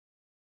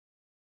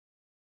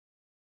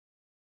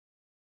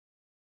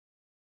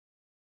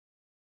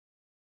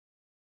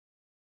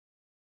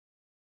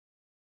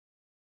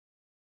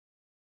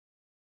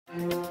Hi,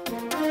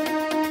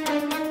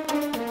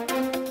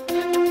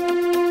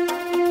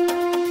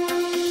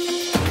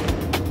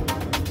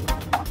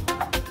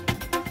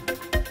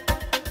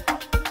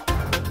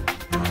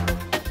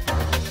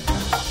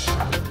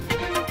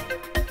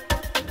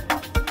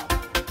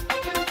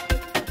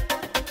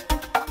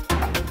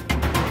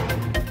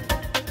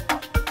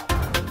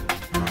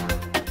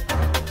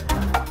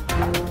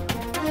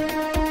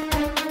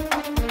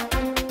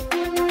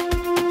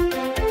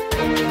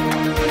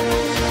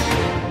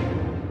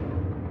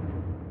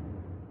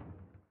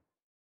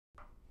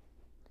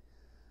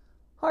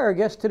 our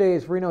guest today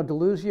is Reno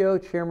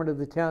DeLuzio, Chairman of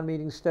the Town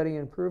Meeting Study and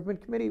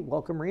Improvement Committee.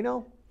 Welcome,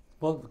 Reno.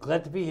 Well,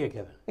 glad to be here,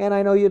 Kevin. And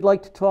I know you'd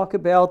like to talk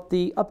about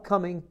the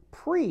upcoming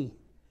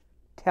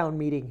pre-town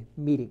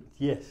meeting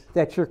Yes.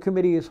 that your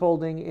committee is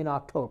holding in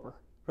October.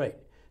 Right.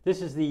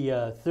 This is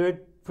the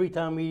third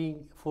pre-town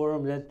meeting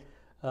forum that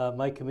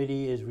my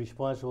committee is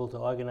responsible to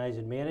organize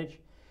and manage.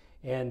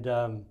 And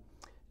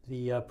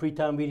the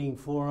pre-town meeting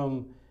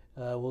forum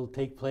will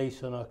take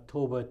place on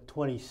October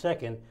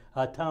 22nd.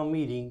 Our town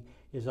meeting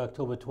is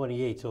October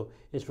 28th, so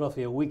it's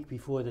roughly a week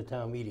before the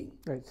town meeting.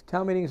 Right. The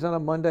town meeting is on a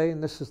Monday,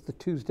 and this is the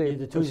Tuesday. Yeah,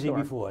 the Tuesday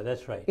before,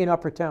 that's right. In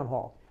Upper Town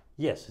Hall.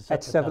 Yes. It's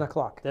at 7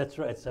 o'clock. That's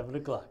right, 7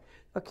 o'clock.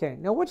 Okay.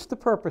 Now, what's the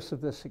purpose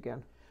of this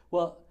again?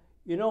 Well,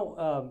 you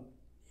know,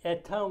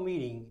 at town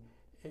meeting,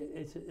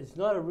 it's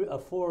not a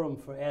forum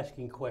for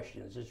asking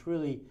questions. It's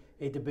really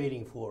a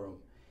debating forum.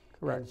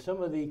 Correct. And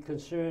some of the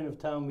concern of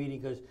town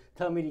meeting, because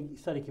town meeting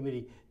study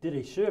committee did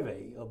a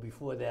survey, or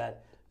before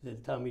that, the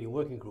town meeting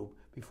working group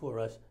before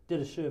us did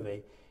a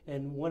survey,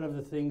 and one of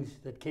the things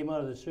that came out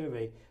of the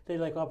survey, they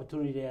like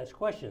opportunity to ask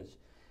questions.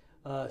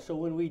 So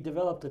when we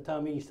developed the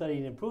town meeting study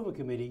and improvement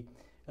committee,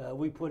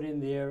 we put in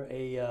there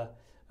a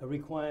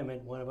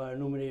requirement. One of our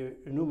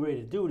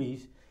enumerated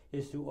duties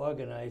is to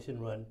organize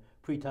and run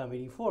pre-town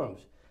meeting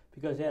forums,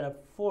 because at a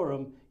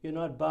forum you're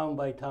not bound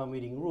by town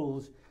meeting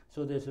rules,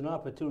 so there's an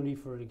opportunity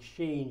for an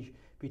exchange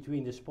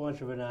between the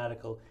sponsor of an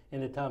article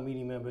and the town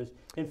meeting members.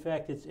 In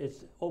fact,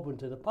 it's open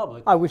to the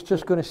public. I was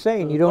just going to say,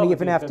 and you don't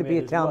even have to be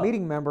a town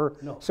meeting member,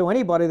 No. so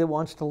anybody that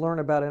wants to learn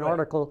about an Right.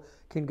 article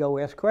can go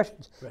ask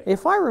questions. Right.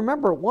 If I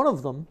remember one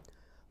of them,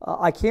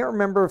 I can't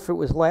remember if it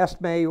was last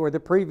May or the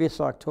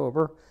previous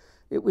October,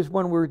 it was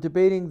when we were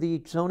debating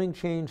the zoning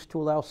change to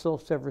allow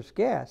self-service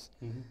gas.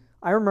 Mm-hmm.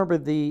 I remember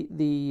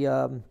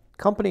the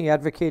company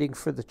advocating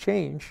for the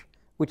change,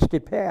 which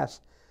did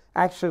pass,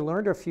 actually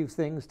learned a few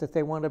things that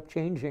they wound up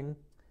changing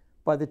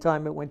by the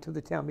time it went to the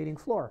town meeting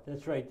floor.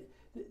 That's right.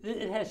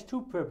 It has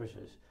two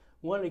purposes.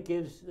 One, it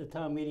gives the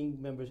town meeting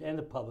members and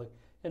the public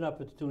an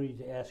opportunity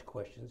to ask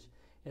questions.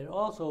 And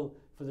also,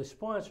 for the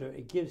sponsor,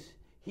 it gives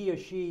he or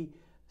she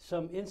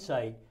some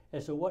insight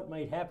as to what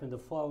might happen the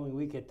following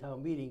week at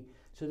town meeting,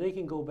 so they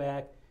can go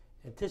back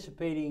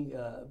anticipating,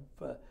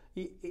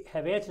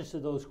 have answers to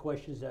those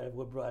questions that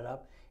were brought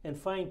up, and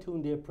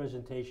fine-tune their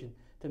presentation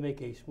to make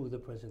a smoother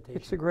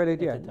presentation. It's a great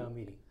idea. At the town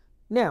meeting.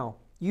 Now,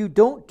 you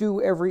don't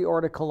do every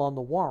article on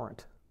the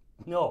warrant.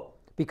 No.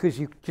 Because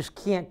you just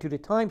can't due to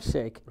time's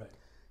sake. Right.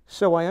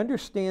 So I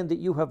understand that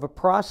you have a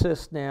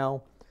process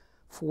now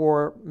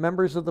for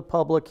members of the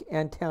public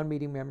and town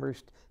meeting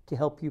members to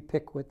help you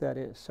pick what that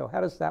is. So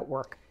how does that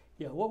work?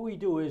 Yeah, what we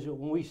do is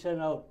when we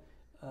send out,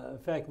 in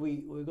fact,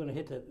 we're going to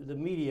hit the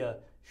media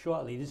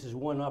shortly. This is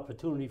one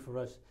opportunity for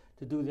us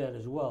to do that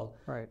as well.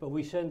 Right. But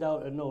we send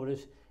out a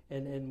notice,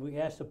 and we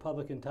ask the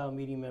public and town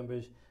meeting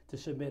members to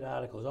submit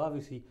articles.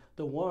 Obviously,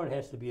 the warrant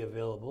has to be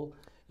available,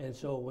 and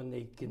so when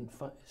they can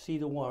see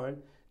the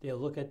warrant, they'll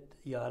look at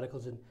the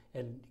articles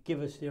and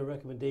give us their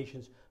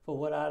recommendations for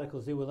what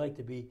articles they would like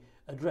to be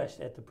addressed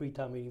at the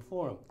pre-town meeting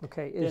forum.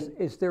 Okay,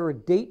 is there a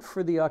date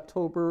for the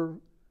October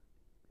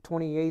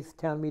 28th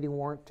town meeting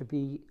warrant to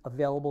be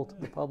available to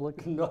the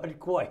public? Not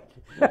quite.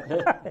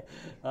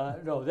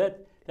 No,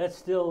 that's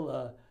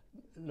still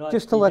not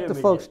Just to let the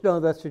determined folks yet. know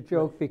that's a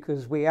joke,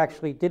 because we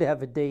actually did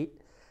have a date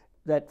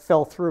that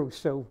fell through.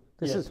 So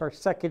this Yes. is our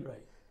second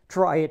Right.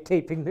 try at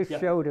taping this Yeah.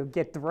 show to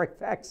get the right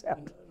facts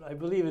out. I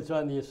believe it's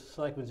on the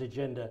selectmen's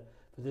agenda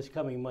for this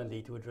coming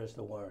Monday to address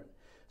the warrant.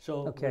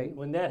 So Okay.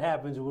 when that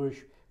happens,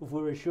 if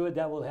we're assured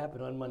that will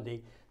happen on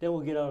Monday, then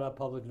we'll get out our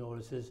public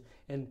notices.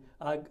 And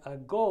our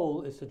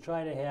goal is to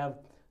try to have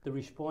the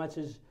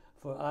responses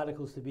for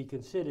articles to be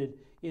considered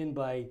in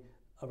by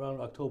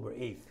around October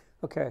 8th.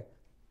 Okay.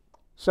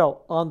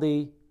 So on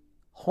the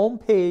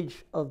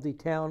homepage of the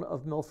town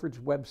of Milford's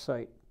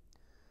website,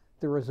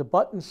 there is a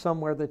button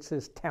somewhere that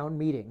says town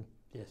meeting.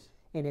 Yes.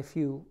 And if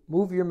you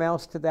move your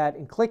mouse to that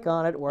and click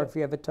on it, or if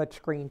you have a touch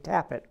screen,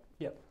 tap it,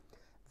 Yep.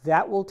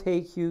 that will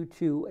take you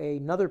to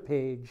another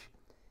page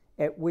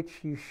at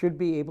which you should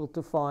be able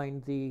to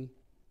find the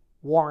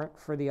warrant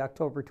for the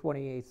October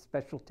 28th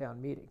special town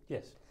meeting.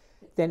 Yes.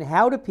 Then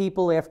how do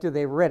people, after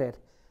they read it,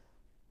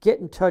 get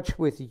in touch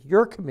with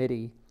your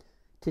committee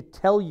to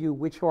tell you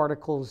which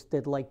articles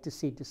they'd like to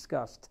see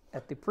discussed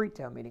at the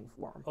pre-town meeting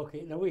forum?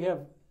 Okay, now we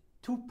have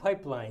two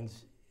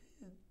pipelines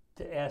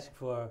to ask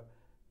for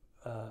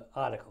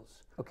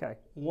articles. Okay.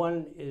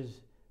 One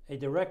is a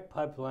direct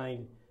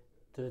pipeline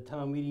to the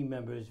town meeting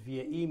members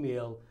via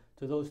email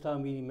to those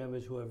town meeting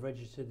members who have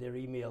registered their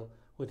email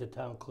with the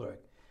town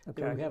clerk.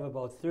 Okay. And we have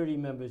about 30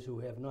 members who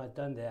have not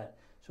done that,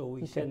 so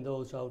we send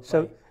those out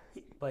So-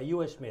 by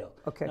U.S. mail.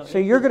 Okay, Now, so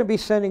if you're this- going to be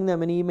sending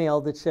them an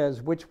email that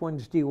says, which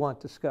ones do you want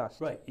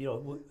discussed? Right, you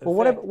know.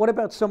 Well, what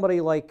about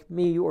somebody like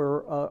me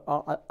or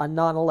a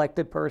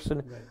non-elected person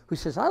Right. who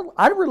says,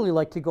 I'd really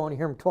like to go in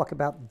here and talk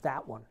about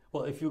that one?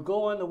 Well, if you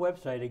go on the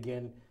website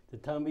again, the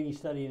Town Meeting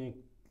Study and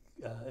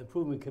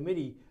Improvement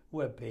Committee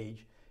webpage,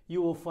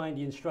 you will find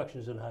the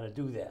instructions on how to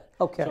do that.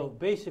 Okay. So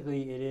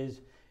basically, it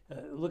is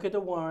look at the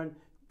warrant,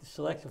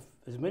 select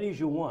as many as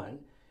you want,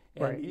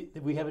 and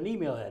Right. we have an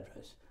email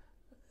address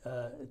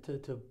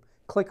to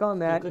Click on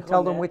that, click tell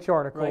on them that, which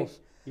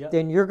articles. Yep.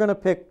 Then you're going to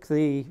pick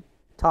the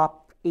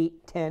top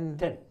 8, 10.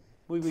 10.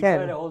 We 10.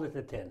 try to hold it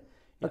to 10.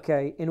 Yeah.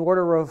 Okay, in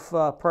order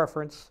of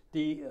preference.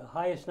 The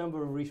highest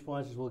number of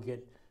responses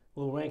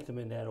we'll rank them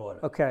in that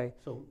order. Okay.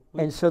 So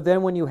And so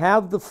then when you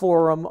have the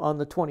forum on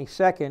the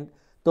 22nd,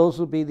 those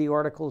will be the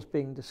articles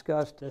being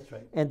discussed. that's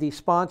right. And the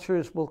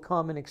sponsors will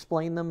come and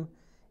explain them,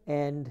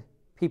 and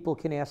people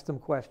can ask them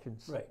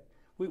questions. Right.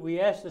 We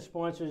ask the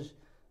sponsors,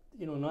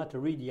 not to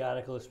read the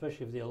article,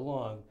 especially if they're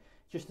long.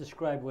 Just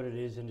describe what it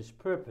is and its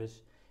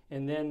purpose,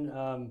 and then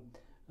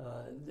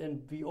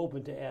be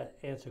open to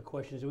answer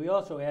questions. And we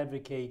also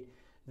advocate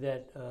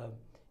that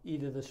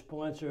either the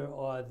sponsor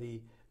or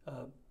the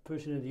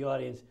person in the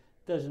audience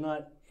does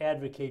not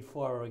advocate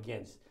for or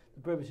against.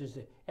 The purpose is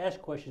to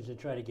ask questions and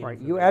try to get Right.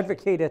 information. You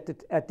advocate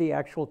at the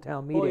actual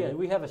town meeting. Oh yeah,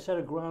 we have a set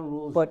of ground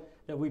rules But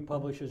that we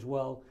publish as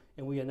well,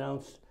 and we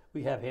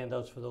have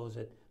handouts for those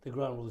at the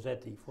ground rules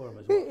at the forum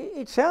as well.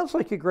 it sounds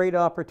like a great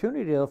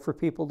opportunity though, for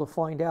people to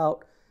find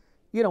out,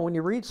 when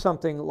you read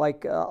something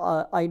like,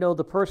 I know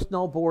the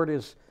Personnel Board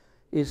is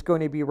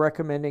going to be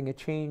recommending a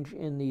change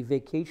in the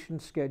vacation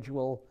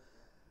schedule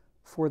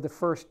for the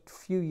first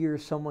few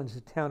years someone's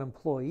a town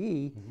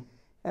employee. Mhm.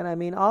 And I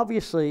mean,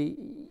 obviously,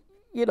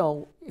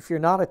 if you're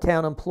not a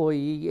town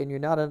employee and you're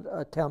not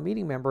a town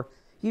meeting member,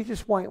 you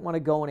just might want to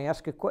go and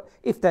ask a question.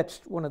 If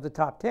that's one of the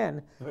top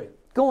 10, Right.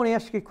 go and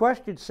ask a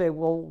question. Say,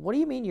 well, what do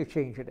you mean you're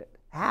changing it?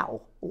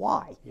 How?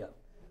 Why? Yeah.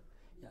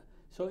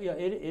 So yeah,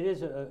 it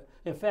is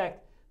in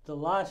fact, the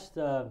last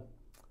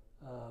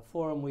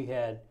forum we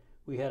had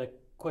a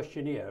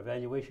questionnaire,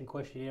 evaluation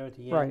questionnaire at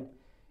the end. Right.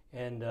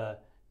 And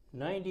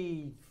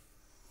 92%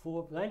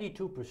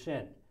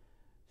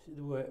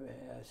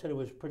 said it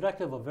was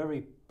productive or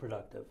very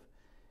productive.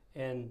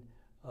 And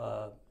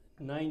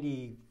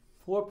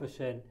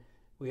 94%,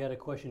 we had a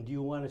question, do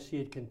you want to see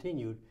it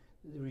continued?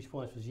 The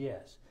response was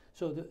yes.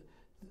 So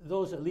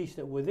those at least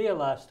that were there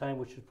last time,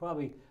 which was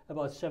probably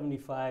about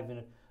 75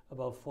 and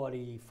about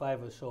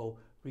 45 or so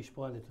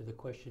responded to the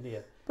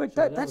questionnaire. But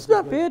So that that's was a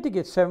not good- bad to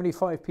get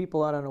 75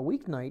 people out on a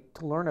weeknight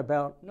to learn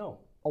about No,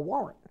 a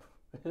warrant.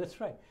 that's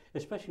right.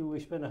 Especially when we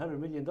spend $100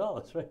 million,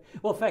 right?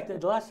 Well, in fact,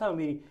 at the last town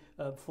meeting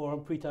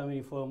pre-town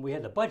meeting forum, we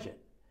had the budget.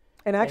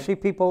 And actually,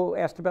 people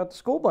asked about the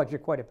school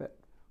budget quite a bit.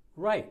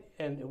 Right,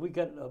 and we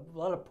got a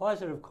lot of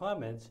positive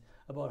comments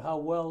about how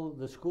well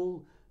the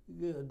school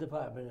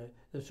department,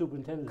 the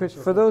superintendent. Because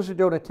for those who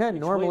don't attend,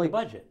 explained the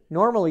budget.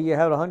 normally you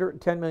have a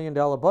 $110 million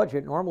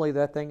budget. Normally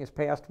that thing is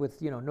passed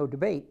with no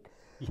debate.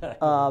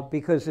 Yeah.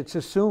 Because it's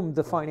assumed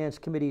the finance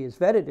committee has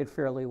vetted it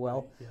fairly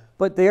well. Yeah.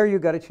 But there you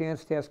got a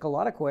chance to ask a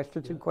lot of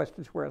questions, and Yeah.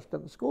 questions were asked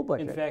on the school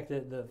budget. In fact,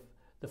 the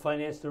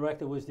finance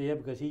director was there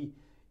because he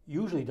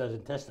usually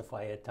doesn't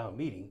testify at town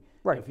meeting.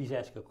 Right. If he's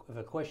asked, if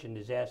a question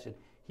is asked,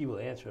 he will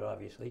answer it,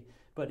 obviously.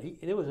 But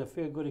there was a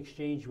fair good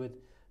exchange with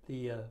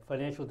the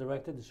financial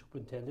director, the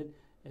superintendent,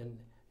 and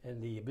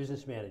the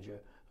business manager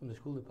from the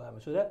school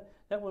department. So that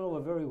went over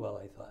very well,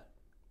 I thought.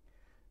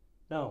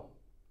 Now,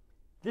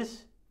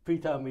 this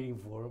pre-town meeting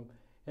forum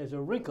has a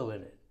wrinkle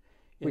in it.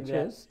 Which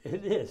is?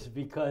 It is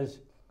because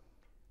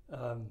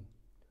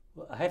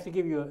well, I have to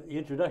give you the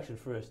introduction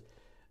first.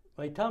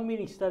 My town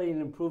meeting study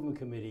and improvement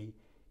committee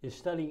is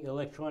studying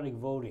electronic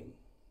voting.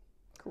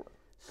 Correct.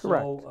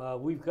 So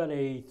we've got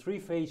a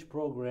 3-phase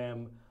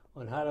program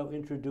on how to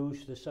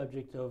introduce the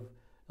subject of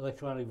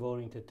electronic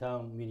voting to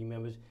town meeting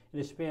members,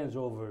 and it spans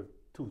over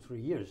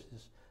 2-3 years.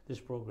 This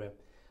program.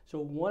 So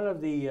one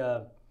of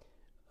the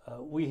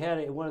we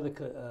had one of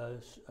the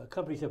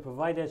companies that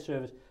provide that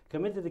service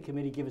come into the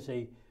committee, give us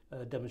a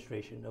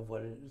demonstration of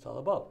what it's all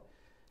about.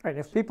 Right,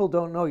 if people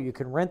don't know, you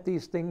can rent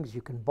these things,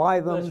 you can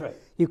buy them. That's right.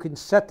 You can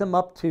set them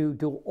up to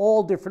do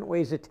all different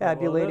ways of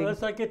tabulating. Well,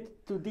 let's not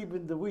get too deep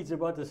in the weeds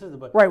about the system,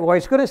 but Right, well, I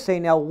was going to say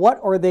now, what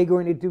are they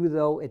going to do,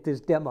 though, at this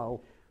demo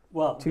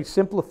well, to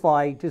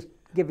simplify just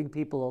giving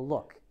people a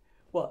look?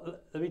 Well,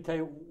 let me tell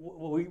you,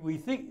 we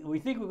think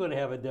we're going to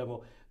have a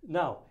demo.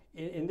 Now,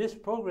 in this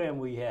program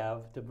we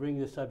have to bring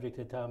the subject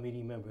to town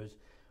meeting members,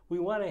 we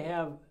want to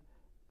have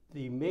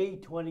the May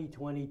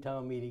 2020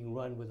 town meeting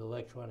run with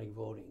electronic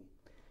voting.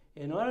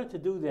 In order to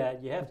do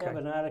that, you have to have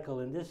an article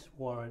in this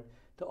warrant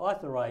to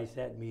authorize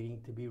that meeting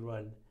to be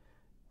run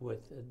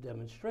with a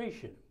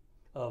demonstration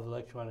of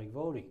electronic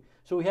voting.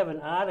 So we have an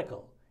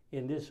article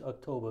in this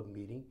October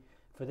meeting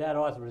for that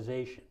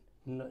authorization,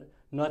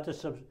 not to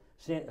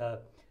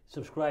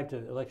subscribe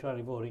to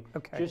electronic voting,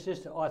 Okay.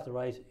 just to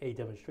authorize a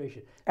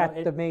demonstration. At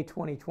Now, the May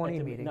 2020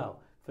 at the- meeting. Now,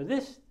 for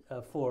this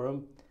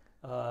forum,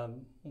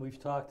 we've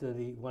talked to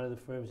one of the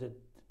firms that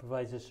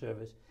provides this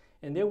service,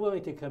 and they're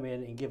willing to come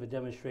in and give a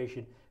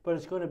demonstration, but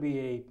it's going to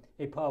be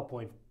a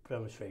PowerPoint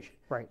demonstration.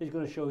 Right. It's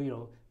going to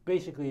show,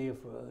 basically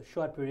for a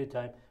short period of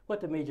time, what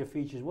the major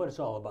features, what it's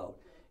all about.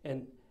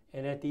 And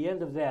at the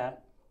end of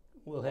that,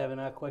 we'll have in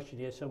our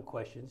questionnaire some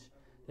questions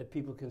that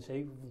people can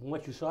say,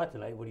 what you saw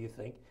tonight, what do you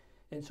think?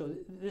 And so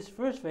this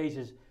first phase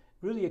is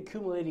really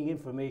accumulating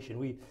information.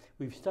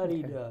 We've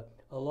studied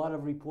a lot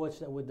of reports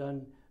that were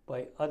done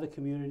by other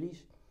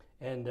communities,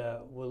 and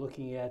we're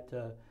looking at,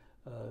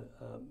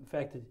 in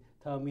fact, the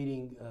town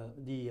meeting,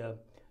 the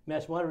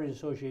Mass Moderators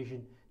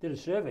Association did a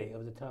survey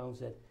of the towns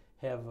that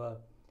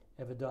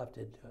have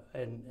adopted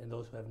and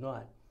those who have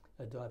not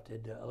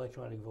adopted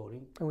electronic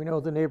voting. And we know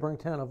the neighboring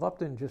town of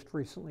Upton just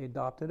recently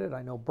adopted it.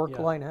 I know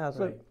Brookline has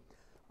right. it.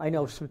 I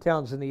know some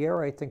towns in the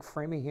area, I think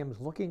Framingham's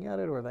looking at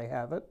it, or they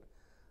have it.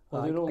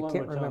 Well, they're no I longer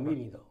can't a town remember.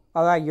 meeting, though.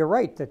 Oh, you're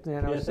right, that in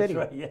our Yeah, city.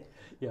 that's right,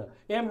 yeah.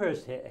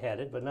 Amherst had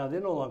it, but now they're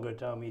no longer a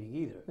town meeting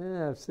either.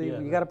 Yeah, see, Yeah,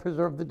 you right. got to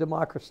preserve the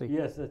democracy.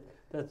 Yes,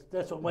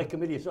 that's what my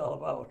committee is all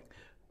about.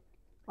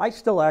 I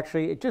still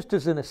actually, just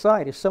as an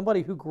aside, as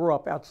somebody who grew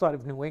up outside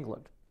of New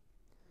England,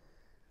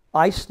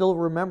 I still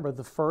remember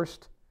the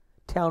first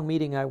town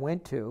meeting I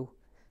went to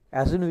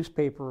as a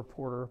newspaper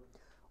reporter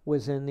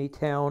was in the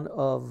town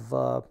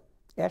of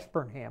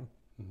Ashburnham,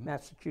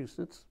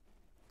 Massachusetts,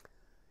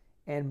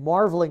 and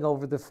marveling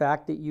over the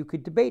fact that you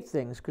could debate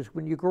things, because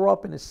when you grow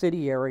up in a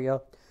city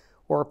area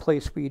or a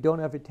place where you don't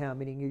have a town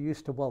meeting, you're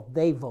used to, well,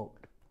 they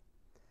vote.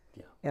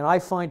 Yeah. And I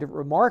find it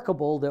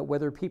remarkable that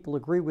whether people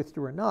agree with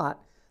you or not,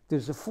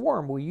 there's a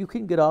forum where you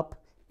can get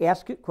up,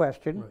 ask a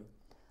question,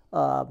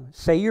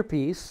 say your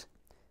piece,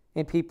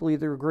 and people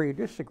either agree or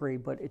disagree,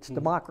 but it's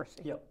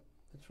democracy. Yep,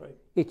 that's right.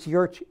 It's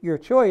your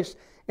choice,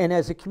 and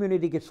as a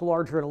community gets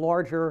larger and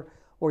larger,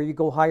 or you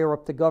go higher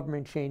up the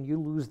government chain, you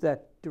lose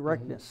that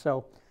directness.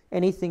 So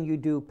anything you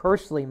do,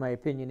 personally, my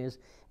opinion is,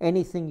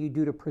 anything you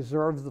do to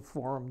preserve the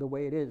forum the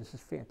way it is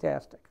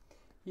fantastic.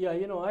 Yeah,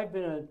 I've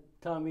been a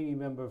town meeting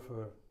member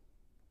for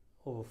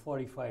over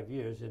 45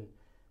 years, and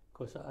of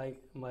course,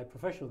 my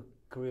professional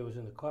career was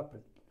in the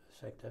corporate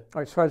sector.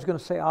 All right, so I was going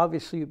to say,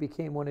 obviously you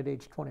became one at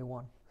age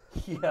 21.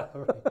 Yeah,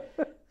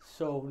 right.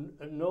 So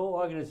no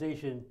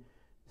organization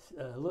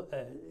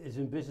is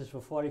in business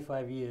for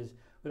 45 years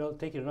without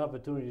taking an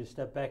opportunity to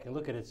step back and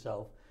look at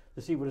itself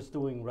to see what it's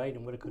doing right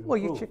and what it could Well,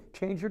 improve. you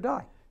change or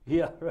die.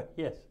 Yeah, right.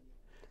 Yes.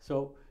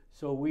 So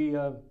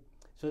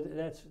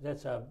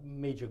that's our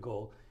major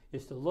goal,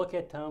 is to look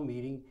at town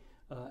meeting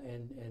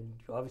and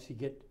obviously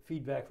get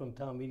feedback from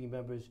town meeting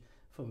members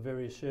from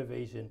various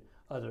surveys in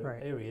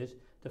other areas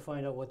to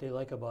find out what they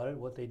like about it,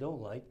 what they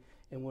don't like,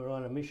 and we're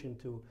on a mission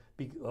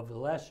of the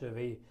last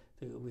survey.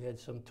 We had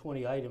some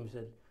 20 items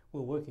that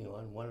we're working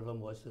on. One of them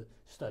was to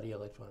study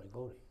electronic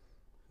voting.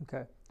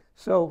 Okay.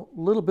 So a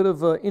little bit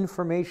of an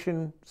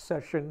information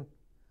session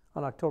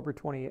on October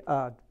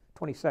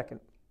 22nd.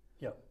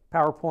 Yep.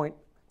 PowerPoint,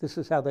 this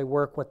is how they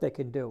work, what they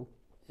can do.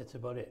 That's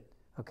about it.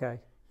 Okay.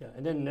 Yeah,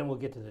 and then we'll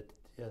get to the.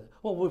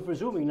 Well, we're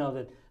presuming now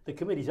that the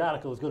committee's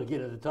article is going to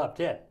get in the top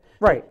 10.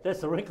 Right.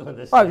 That's the wrinkle in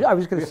this. I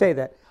was going to say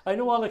that. I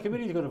know all the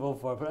committees are going to vote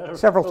for it, but I don't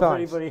Several know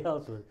times. if anybody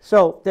else would.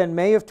 So then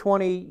May of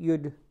 20,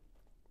 you'd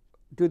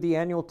do the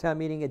annual town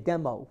meeting, a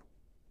demo.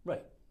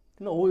 Right.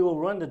 No, we will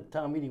run the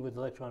town meeting with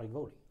electronic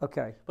voting.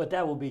 Okay. But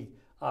that will be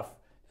off,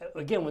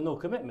 again, with no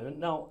commitment.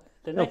 Now,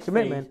 the No next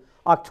commitment. phase,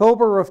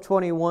 October of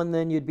 21,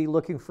 then you'd be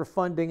looking for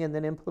funding and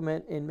then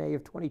implement in May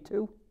of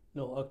 22?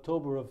 no,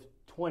 October of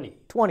 20.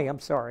 20, I'm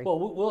sorry. Well,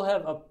 we'll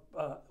have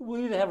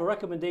we'll either have a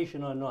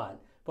recommendation or not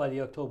by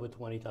the October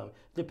 20 time.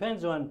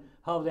 Depends on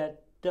how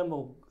that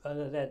demo,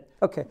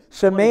 Okay.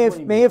 So May of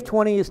 2020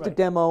 20 is the right.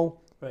 demo.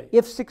 Right.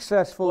 If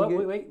successful, Well,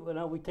 you, wait. Well,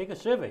 now we take a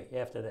survey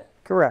after that.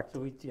 correct.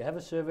 So we have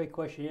a survey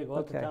questionnaire, go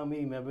out to Okay. town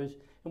meeting members,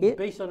 and It-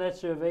 based on that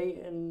survey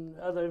and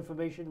other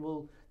information,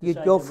 we'll You'd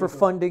decide go to for make a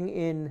funding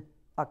in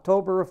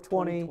October of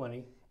 20,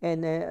 2020,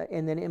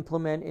 and then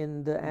implement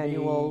in the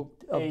annual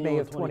of May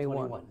of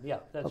 21. 2021. Yeah,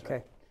 that's Okay.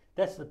 right.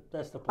 That's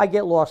the I plan.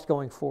 get lost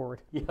going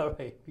forward. Yeah,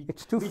 right.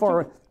 It's too Me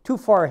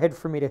far ahead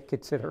for me to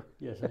consider.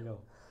 Yes, I know.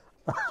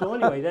 So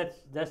anyway,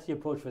 that's the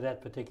approach for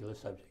that particular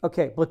subject.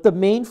 Okay, but the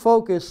main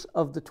focus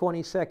of the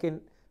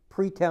 22nd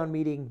pre-town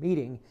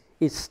meeting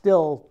is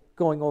still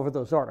going over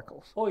those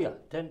articles. Oh yeah,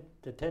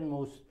 the 10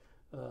 most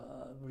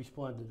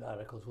responded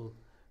articles.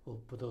 We'll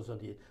put those on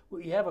the.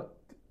 We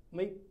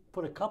may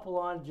put a couple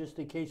on just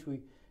in case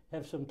we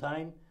have some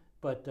time,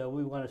 but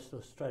we want to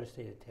still try to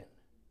stay at 10.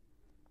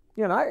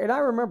 Yeah, and I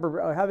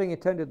remember having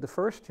attended the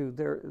first two.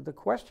 The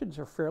questions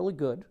are fairly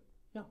good.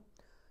 Yeah.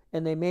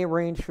 And they may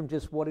range from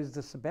just what is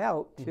this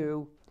about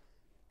to,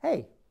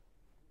 hey,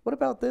 what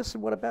about this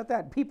and what about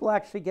that? People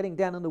actually getting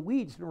down in the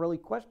weeds and really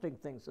questioning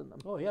things in them.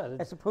 Oh yeah.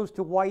 As opposed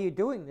to why you're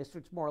doing this,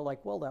 it's more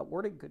like, well, that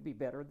wording could be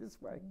better this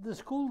way. The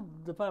school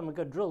department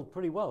got drilled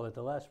pretty well at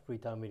the last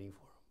pre-town meeting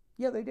forum.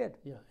 Yeah, they did.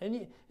 Yeah,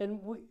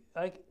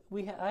 I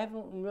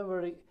haven't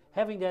remembered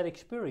having that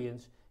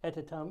experience at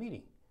the town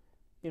meeting.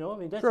 You know, I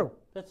mean, that's True.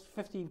 that's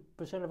 50%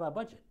 of our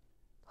budget.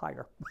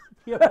 Higher.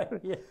 Yeah, right,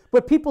 yeah.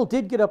 But people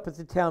did get up at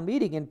the town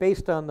meeting, and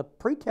based on the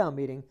pre-town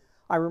meeting,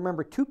 I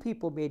remember 2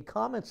 people made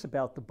comments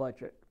about the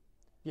budget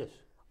Yes.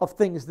 of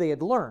things they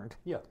had learned.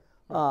 Yeah.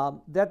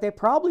 That they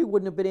probably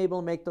wouldn't have been able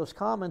to make those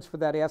comments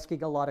without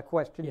asking a lot of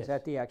questions Yes.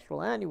 at the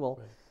actual annual.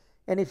 Right.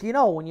 And as you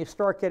know, when you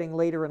start getting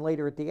later and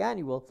later at the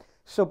annual,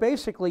 so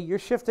basically you're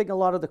shifting a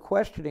lot of the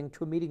questioning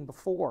to a meeting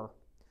before,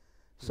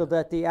 so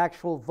that the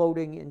actual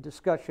voting and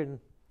discussion.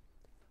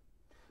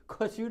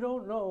 Because you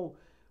don't know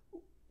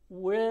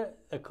where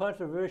a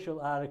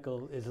controversial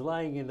article is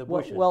lying in the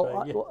bushes.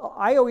 Right? Yeah.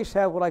 I always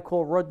have what I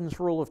call Rudden's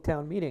rule of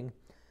town meeting,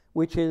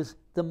 which is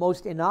the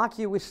most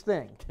innocuous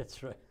thing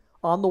That's right.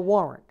 on the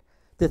warrant.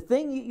 The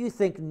thing you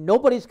think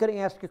nobody's going to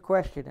ask a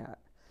question at,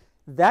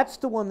 that's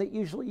the one that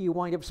usually you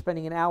wind up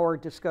spending an hour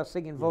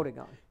discussing and voting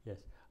on. Yes.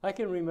 I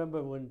can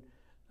remember when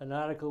an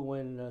article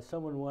when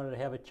someone wanted to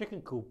have a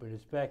chicken coop in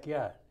his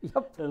backyard.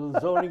 Yep. The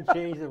zoning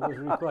change that was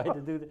required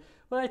to do that.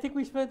 Well, I think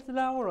we spent an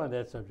hour on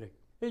that subject.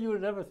 And you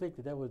would never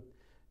think that would,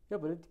 yeah,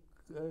 but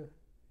it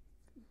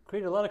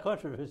created a lot of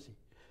controversy.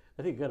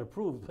 I think it got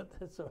approved, but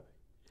that's all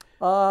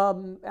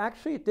right.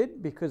 Actually, it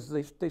didn't, because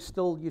you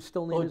still need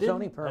a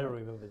zoning permit. I don't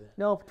remember that.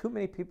 No, too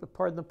many people.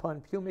 Pardon the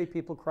pun. Too many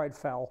people cried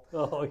foul.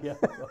 Oh yeah.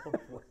 Oh,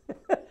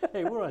 boy.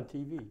 Hey, we're on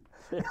TV.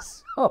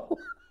 So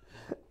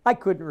I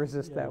couldn't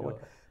resist that one.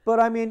 But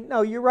I mean,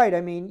 no, you're right.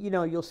 I mean,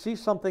 you'll see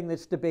something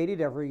that's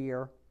debated every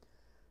year,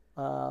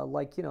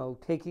 like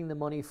taking the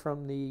money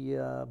from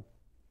the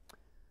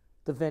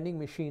vending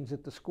machines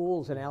at the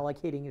schools and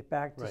allocating it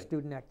back to Right.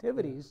 student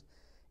activities.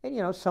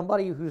 And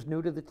somebody who's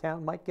new to the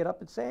town might get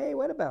up and say, "Hey,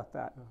 what about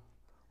that?"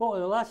 Well,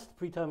 in the last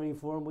pre-town meeting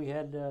forum, we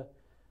had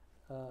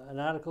an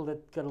article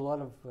that got a lot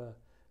of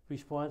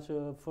response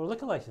for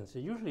liquor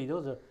licenses. Usually,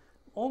 those are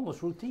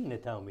almost routine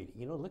at town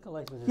meeting. Liquor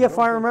licenses. Yeah, if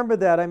I remember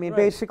that. I mean, Right.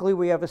 basically,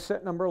 we have a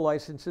set number of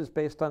licenses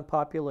based on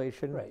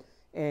population. Right.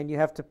 And you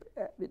have to,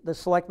 the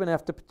selectmen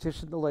have to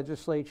petition the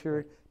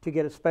legislature to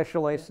get a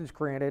special license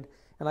granted.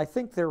 And I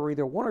think there were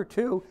either 1 or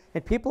 2,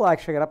 and people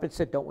actually got up and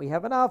said, "Don't we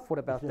have enough? What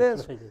about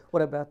That's this? right.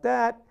 What about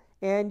that?"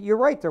 And you're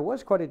right, there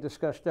was quite a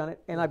discussion on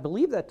it, and I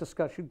believe that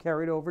discussion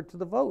carried over to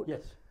the vote,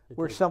 Yes. it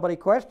where did. somebody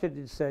questioned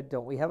and said,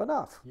 "Don't we have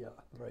enough?" Yeah.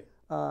 Right.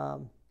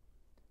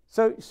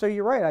 So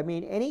you're right. I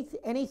mean,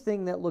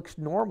 anything that looks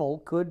normal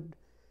could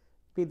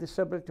be the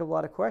subject of a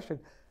lot of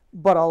questions.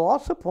 But I'll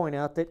also point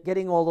out that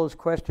getting all those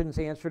questions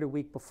answered a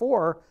week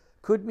before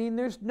could mean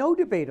there's no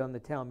debate on the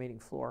town meeting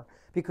floor,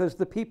 because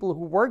the people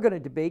who were going to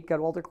debate got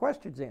all their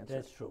questions answered.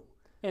 That's true.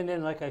 And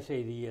then, like I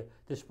say,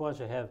 the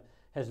sponsor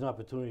has an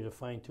opportunity to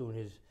fine tune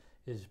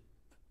his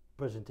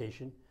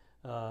presentation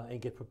and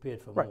get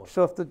prepared for Right. more.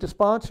 So if the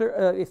sponsor,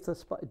 if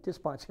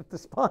the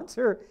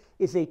sponsor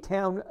is a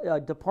town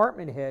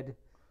department head,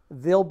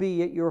 they'll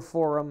be at your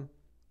forum,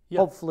 Yeah,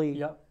 hopefully,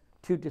 yeah.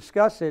 to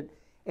discuss it.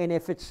 And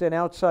if it's an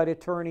outside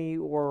attorney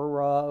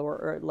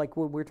or like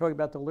when we were talking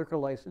about the liquor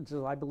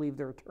licenses, I believe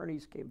their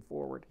attorneys came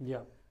forward.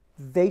 Yeah.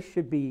 They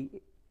should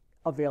be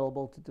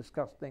available to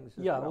discuss things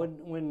as Yeah, well.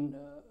 when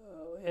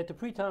at the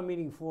pre-town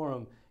meeting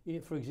forum,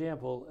 for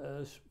example,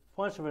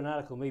 sponsor of an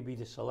article may be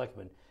the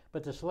selectmen,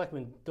 but the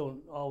selectmen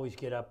don't always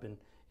get up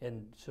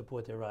and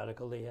support their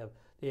article. They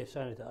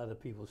assign it to other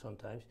people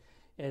sometimes.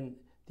 And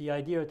the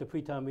idea at the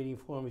pre-town meeting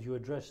forum is you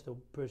address the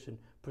person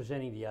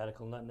presenting the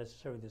article, not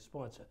necessarily the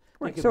sponsor.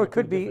 Right. So it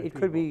could two be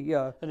different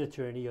people, an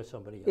attorney or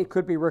somebody else. it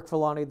could be Rick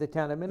Villani, the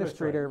town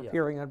administrator, yeah.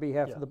 appearing on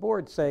behalf Yeah. of the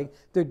board, saying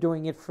they're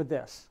doing it for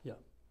this. Yeah.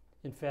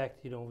 In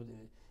fact,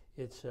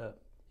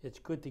 it's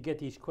good to get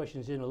these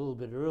questions in a little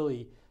bit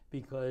early,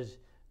 because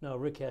now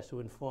Rick has to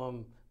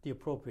inform the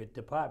appropriate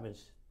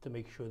departments to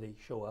make sure they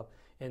show up,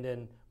 and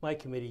then my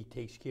committee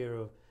takes care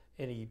of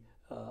any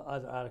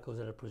other articles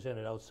that are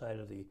presented outside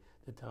of the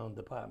town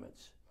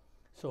departments.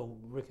 So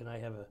Rick and I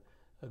have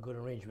a good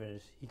arrangement.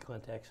 Is he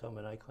contacts some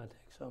and I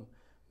contact some,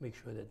 make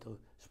sure that the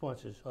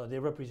sponsors or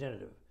their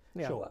representative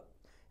show up.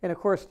 And of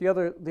course, the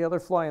other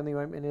fly in the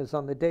ointment is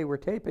on the day we're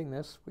taping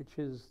this, which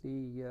is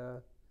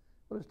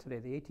what is today,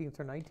 the 18th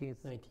or 19th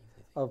 19th,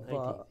 of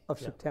 19th, yeah,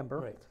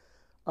 September.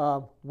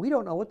 Right. We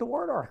don't know what the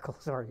warrant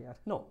articles are yet.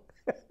 No.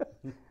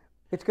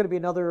 It's going to be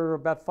another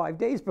about 5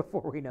 days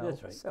before we know.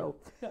 That's right. So,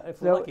 yeah, if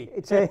we're lucky.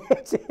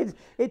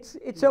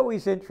 it's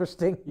always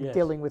interesting Yes.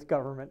 dealing with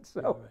government.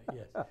 So, Yeah,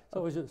 right, yes.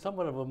 So it's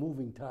somewhat of a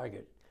moving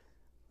target,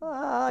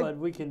 uh, but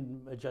we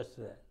can adjust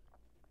to that.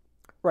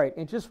 right.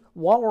 And just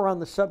while we're on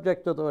the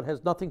subject, although it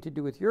has nothing to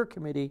do with your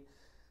committee,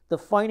 the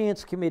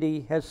Finance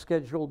Committee has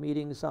scheduled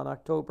meetings on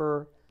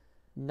October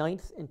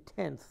 9th and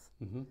 10th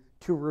Mm-hmm.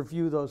 to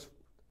review those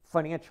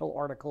financial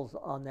articles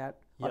on that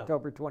Yeah.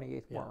 October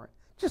 28th Yeah. warrant.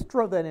 Just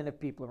throw that in if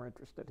people are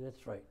interested,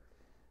 That's right.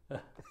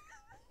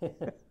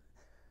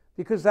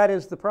 because that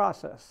is the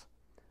process.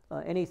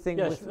 Anything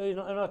Yes, with in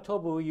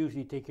October we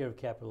usually take care of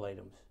capital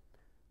items.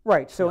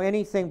 right. So Yeah.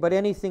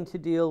 anything to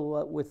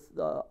deal with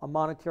a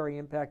monetary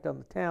impact on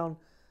the town,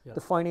 Yeah.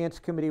 the Finance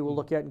Committee will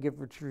look at and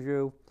give its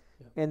review.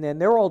 And then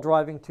they're all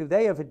driving to,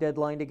 they have a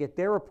deadline to get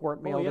their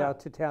report mailed yeah. out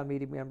to town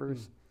meeting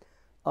members.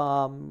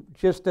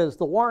 Just as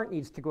the warrant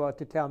needs to go out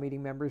to town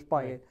meeting members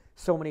by Right.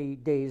 so many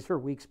days or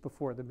weeks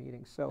before the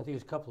meeting. I So, think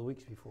it's a couple of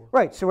weeks before.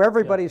 right, so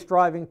everybody's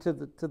driving to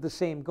the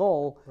same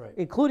goal, Right.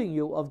 including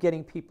you, of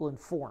getting people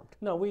informed.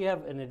 No, we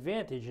have an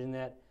advantage in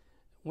that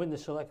when the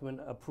selectmen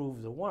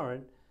approve the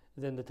warrant,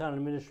 then the town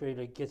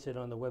administrator gets it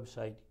on the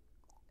website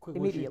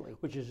Immediately.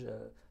 which is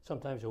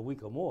sometimes a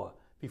week or more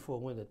before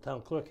when the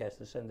town clerk has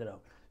to send it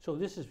out. So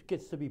this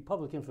gets to be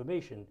public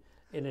information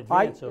in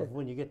advance of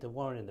when you get the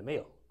warrant in the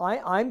mail.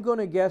 I'm going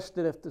to guess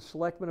that if the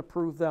selectmen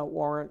approve that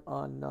warrant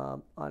on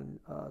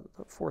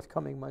the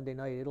forthcoming Monday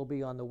night, it'll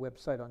be on the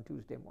website on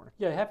Tuesday morning.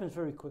 Yeah, it happens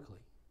very quickly.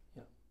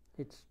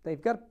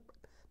 They've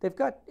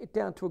got it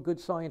down to a good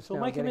science So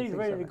now. my getting committee's things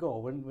ready on to it. go.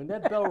 When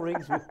that bell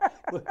rings,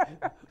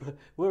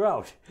 we're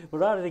out.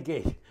 We're out of the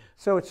gate.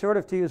 So it's sort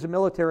of, to use a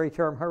military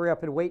term, hurry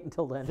up and wait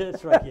until then.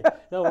 That's right. Yeah.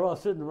 No, we're all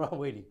sitting around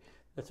waiting.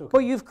 That's okay.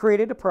 Well, you've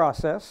created a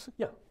process,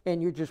 Yeah.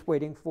 and you're just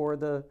waiting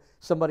for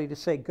somebody to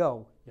say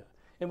go. Yeah,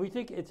 and we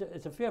think it's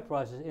a fair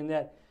process in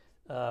that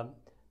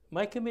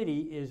my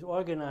committee is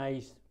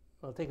organized.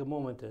 I'll take a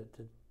moment to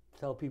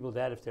tell people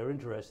that if they're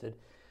interested,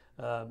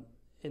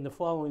 in the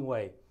following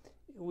way.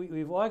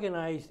 We've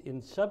organized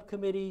in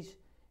subcommittees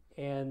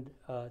and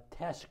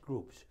task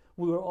groups.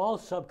 We were all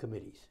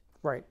subcommittees.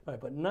 Right. Right,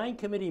 but 9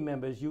 committee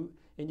members, you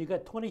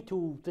got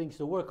 22 things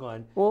to work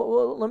on.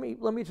 Well, let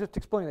me just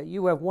explain that.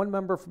 You have one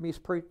member from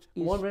East One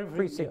member from-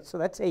 Precinct, yeah. so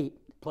that's 8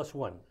 Plus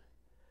one.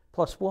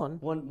 plus 1.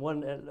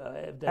 One that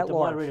At the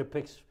large. moderator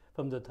picks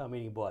from the town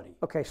meeting body.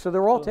 Okay, so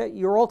they're all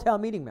you're all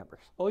town meeting members.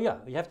 Oh yeah,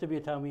 you have to be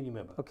a town meeting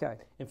member. Okay.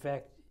 In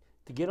fact,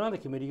 to get on the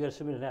committee, you got to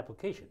submit an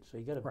application. So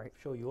you got to Right.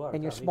 show you are. a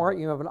And you're town meeting smart.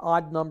 member. You have an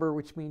odd number,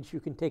 which means you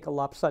can take a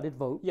lopsided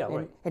vote Yeah, and,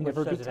 right. and Which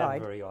never be doesn't happen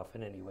tied. very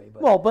often anyway.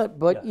 But Well,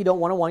 but yeah. you don't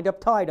want to wind up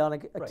tied on a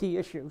Right. key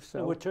issue. and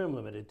So, we're term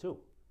limited too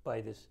by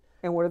this.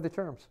 and what are the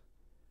terms?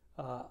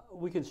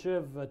 We can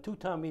serve 2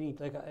 town meetings.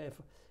 Like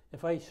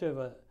if I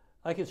serve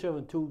I can serve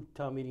in 2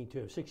 town meeting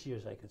terms. 6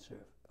 years I can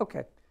serve.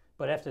 Okay.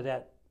 But after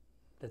that,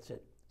 that's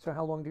it. So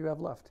how long do you have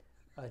left?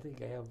 I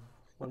think I have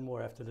one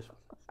more after this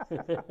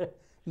one.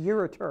 Year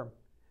or term?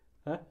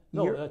 Huh?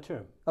 No, Year?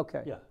 term.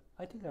 Okay. Yeah,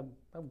 I think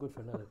I'm good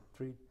for another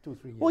 2,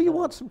 3 years. Well, you I don't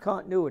want some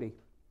continuity.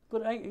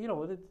 But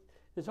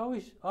there's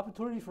always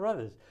opportunity for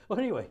others. Well,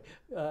 anyway,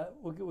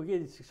 we're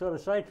getting sort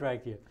of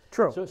sidetracked here.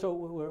 True. So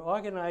we're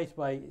organized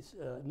by,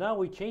 now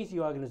we changed the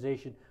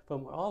organization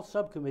from all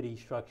subcommittee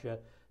structure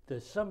to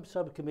some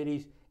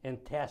subcommittees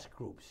and task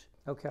groups.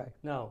 Okay.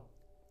 Now,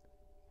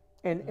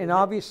 And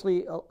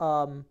obviously,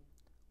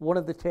 one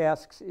of the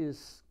tasks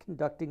is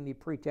conducting the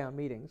pre-town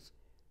meetings.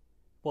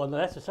 well, no,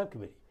 that's a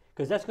subcommittee,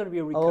 because that's going to be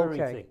a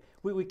recurring Okay. thing.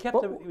 We kept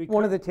Well, the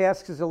one of the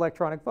tasks is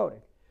electronic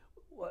voting.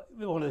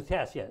 one of the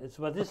tasks, yeah.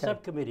 But this Okay.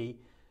 subcommittee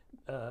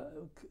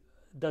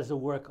does the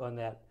work on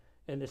that,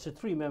 and it's a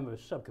 3-member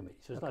subcommittee,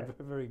 so it's Okay. not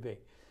very big.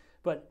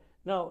 But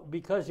now,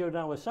 because you're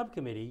now a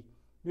subcommittee,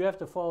 you have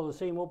to follow the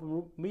same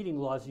open meeting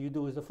laws that you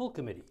do as the full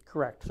committee.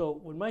 Correct. So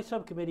when my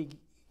subcommittee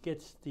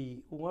gets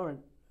the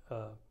warrant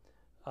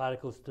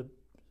articles that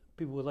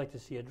people would like to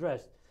see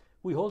addressed,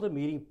 we hold a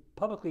meeting,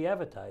 publicly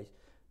advertised.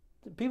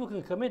 People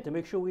can come in to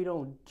make sure we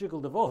don't jiggle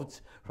the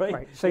votes, right?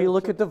 Right. So you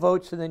look at the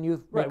votes, and then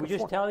you Right, make we a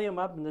just for- tally them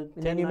up, and then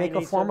and then you make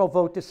a formal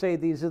vote to say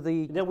these are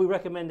the And then we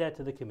recommend that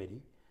to the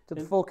committee. to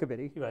the and- full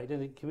committee. Right,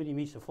 then the committee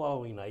meets the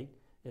following night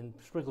and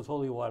sprinkles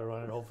holy water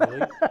on it,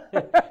 hopefully.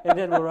 And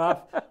then we're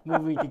off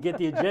moving to get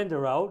the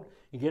agenda out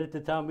and get it to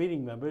town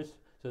meeting members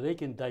so they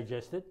can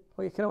digest it,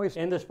 Well, you can always.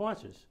 and the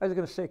sponsors. I was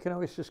going to say, you can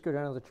always just go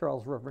down to the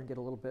Charles River and get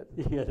a little bit.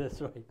 Yeah, that's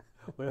right,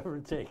 whatever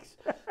it takes,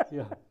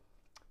 yeah.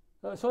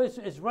 So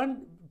it's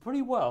run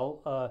pretty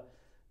well.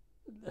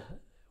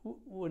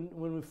 When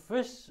we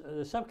first,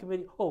 the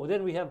subcommittee,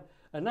 then we have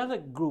another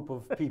group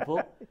of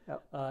people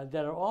Yep.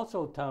 that are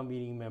also town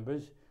meeting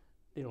members.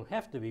 They don't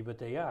have to be, but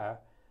they are,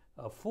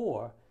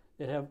 4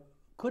 that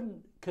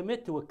couldn't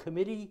commit to a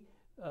committee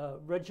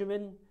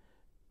regimen,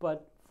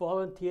 but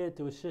volunteered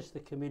to assist the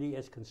committee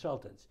as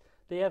consultants.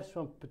 They have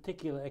some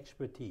particular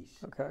expertise,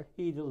 Okay.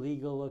 either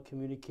legal or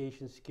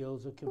communication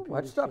skills or computer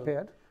Well, that's not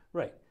skills. bad.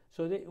 Right.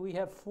 So we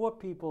have 4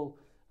 people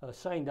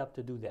signed up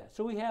to do that.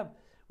 So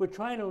we're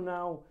trying to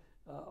now,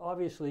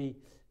 obviously,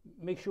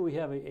 make sure we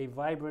have a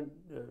vibrant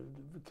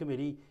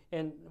committee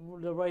and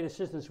the right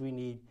assistance we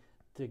need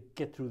to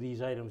get through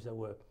these items that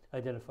were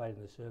identified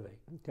in the survey.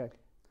 Okay.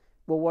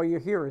 Well, while you're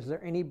here, is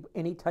there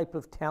any type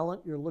of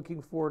talent you're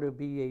looking for to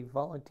be a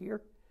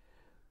volunteer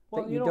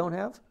Well, that you don't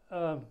have?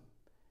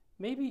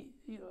 Maybe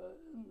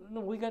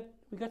no. We got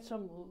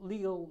some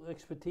legal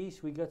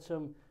expertise. We got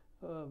some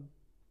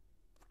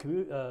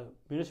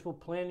municipal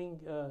planning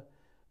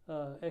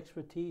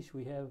expertise.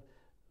 We have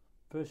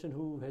a person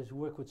who has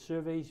worked with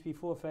surveys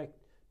before. In fact,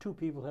 2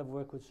 people have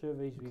worked with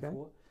surveys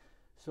before.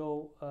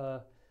 So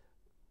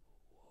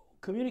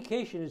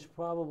communication is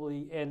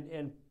probably,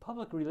 and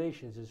public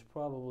relations is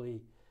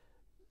probably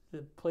the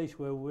place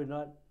where we're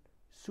not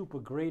super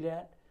great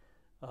at.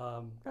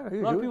 A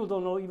you lot of do- people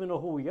don't even know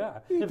who we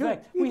are. You're In doing,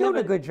 fact, you're we doing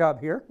have a good job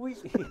here.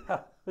 yeah,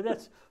 but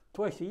that's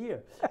twice a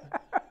year.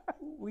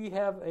 We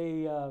have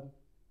an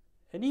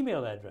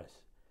email address.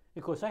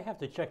 Of course, I have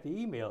to check the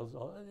emails,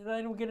 and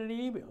I don't get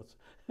any emails.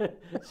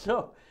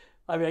 So,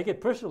 I mean, I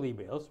get personal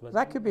emails, but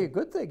That could be a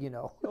good thing, you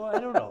know. well, I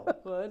don't know.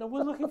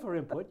 We're looking for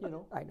input.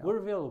 I know. We're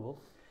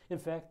available. In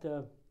fact,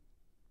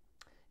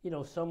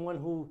 someone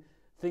who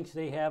thinks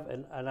they have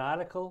an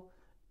article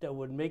that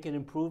would make an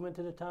improvement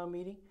to the town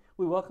meeting,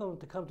 we welcome them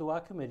to come to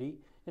our committee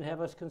and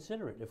have us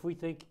consider it. If we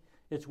think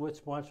it's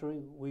worth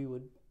sponsoring, we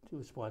would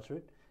sponsor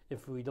it.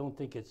 If we don't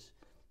think it's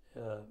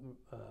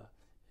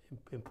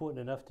important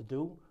enough to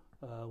do,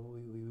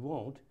 we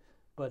won't.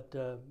 But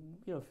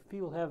if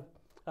people have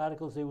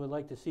articles they would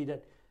like to see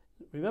that,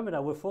 remember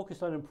now, we're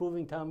focused on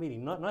improving town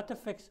meeting, not to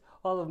fix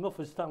all of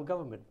Milford's town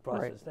government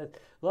process. Right.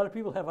 A lot of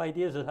people have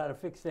ideas on how to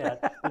fix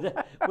that,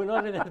 but we're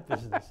not in that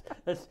business.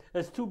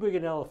 That's too big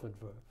an elephant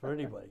for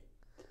anybody.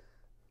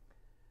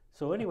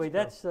 So anyway,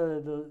 that's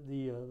the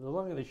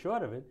long and the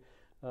short of it.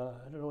 I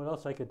don't know what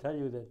else I could tell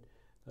you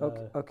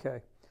that.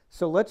 Okay.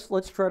 So let's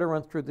try to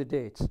run through the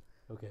dates.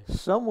 Okay.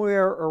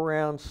 Somewhere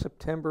around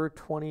September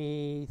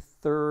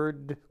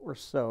 23rd or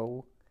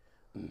so,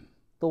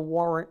 the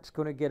warrant's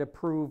going to get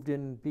approved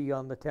and be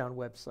on the town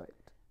website.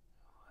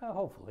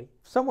 Hopefully.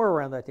 Somewhere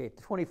around that date,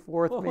 the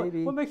 24th Well,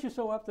 maybe. What makes you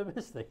so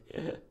optimistic?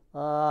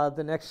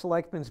 The next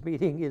selectmen's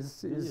meeting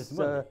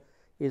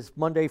is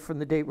Monday from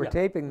the date we're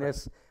taping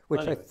this,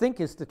 which Anyway, I think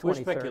is the 23rd. We're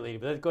speculating,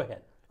 but go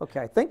ahead. Okay,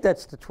 I think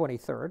that's the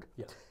 23rd.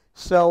 Yeah.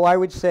 So I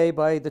would say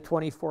by the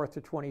 24th or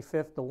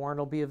 25th, the warrant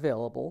will be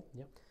available.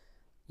 Yep.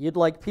 You'd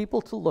like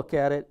people to look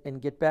at it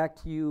and get back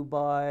to you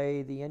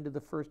by the end of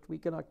the first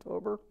week in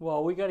October?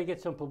 Well, we got to get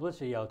some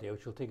publicity out there,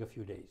 which will take a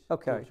few days.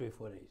 Okay. 3 or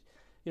 4 days.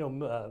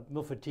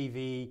 Milford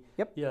TV.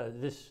 Yep. Yeah,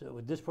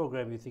 with this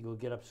program, you think will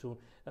get up soon.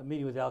 A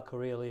meeting with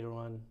Crier later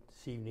on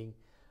this evening,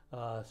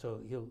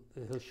 so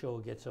he'll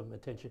get some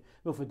attention.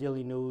 Milford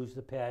Daily News,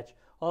 the Patch,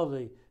 all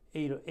the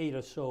eight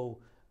or so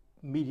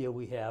media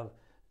we have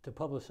to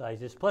publicize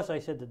this. Plus, I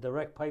said the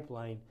direct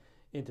pipeline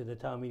into the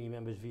town meeting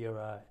members via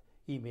our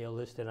email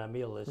list and our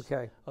mail list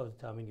of the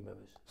town meeting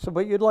members. So,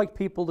 but you'd like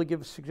people to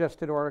give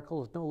suggested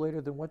articles no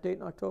later than what date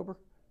in October?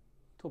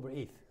 October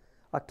 8th.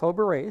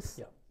 October 8th.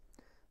 Yeah.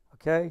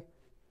 Okay.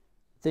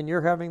 Then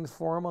you're having the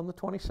forum on the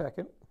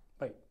 22nd.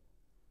 Right.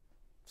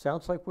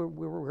 Sounds like we're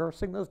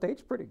rehearsing those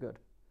dates pretty good.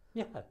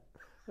 Yeah.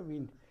 I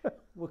mean,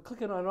 we're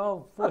clicking on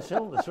all 4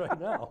 cylinders right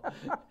now.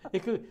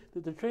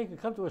 The train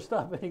could come to a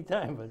stop any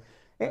time, but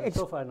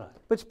so far not.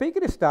 But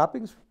speaking of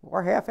stoppings,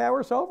 our half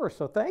hour's over,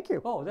 so thank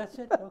you. Oh, that's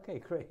it? Okay,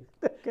 great.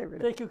 Okay,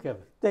 Thank you,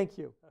 Kevin. Thank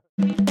you.